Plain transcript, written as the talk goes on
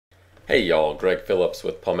Hey y'all, Greg Phillips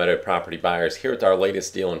with Palmetto Property Buyers here with our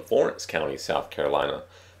latest deal in Florence County, South Carolina.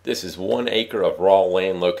 This is 1 acre of raw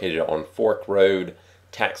land located on Fork Road,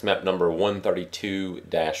 tax map number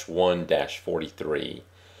 132-1-43.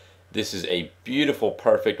 This is a beautiful,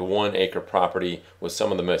 perfect 1 acre property with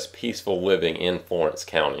some of the most peaceful living in Florence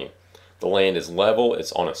County. The land is level,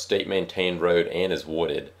 it's on a state maintained road, and is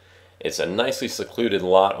wooded. It's a nicely secluded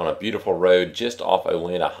lot on a beautiful road just off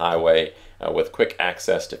Olinda Highway with quick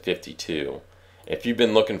access to 52. If you've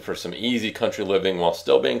been looking for some easy country living while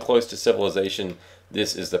still being close to civilization,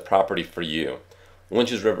 this is the property for you.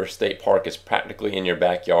 Lynches River State Park is practically in your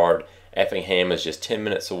backyard, Effingham is just 10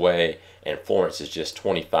 minutes away, and Florence is just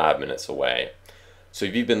 25 minutes away. So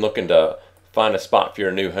if you've been looking to find a spot for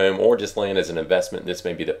your new home or just land as an investment, this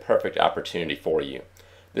may be the perfect opportunity for you.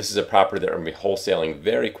 This is a property that we're going to be wholesaling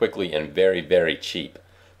very quickly and very, very cheap.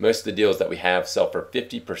 Most of the deals that we have sell for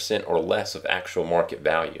 50% or less of actual market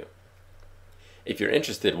value. If you're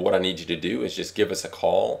interested, what I need you to do is just give us a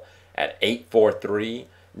call at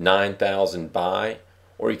 843-9000-BUY,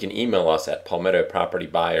 or you can email us at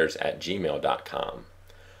palmettopropertybuyers@gmail.com.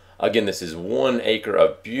 Again, this is 1 acre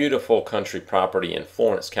of beautiful country property in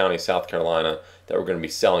Florence County, South Carolina that we're going to be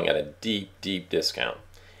selling at a deep, deep discount.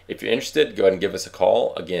 If you're interested, go ahead and give us a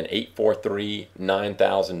call. Again,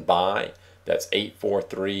 843-9000-BUY. That's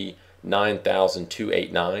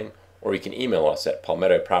 843-9000-289. Or you can email us at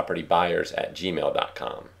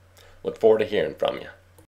palmettopropertybuyers@gmail.com. Look forward to hearing from you.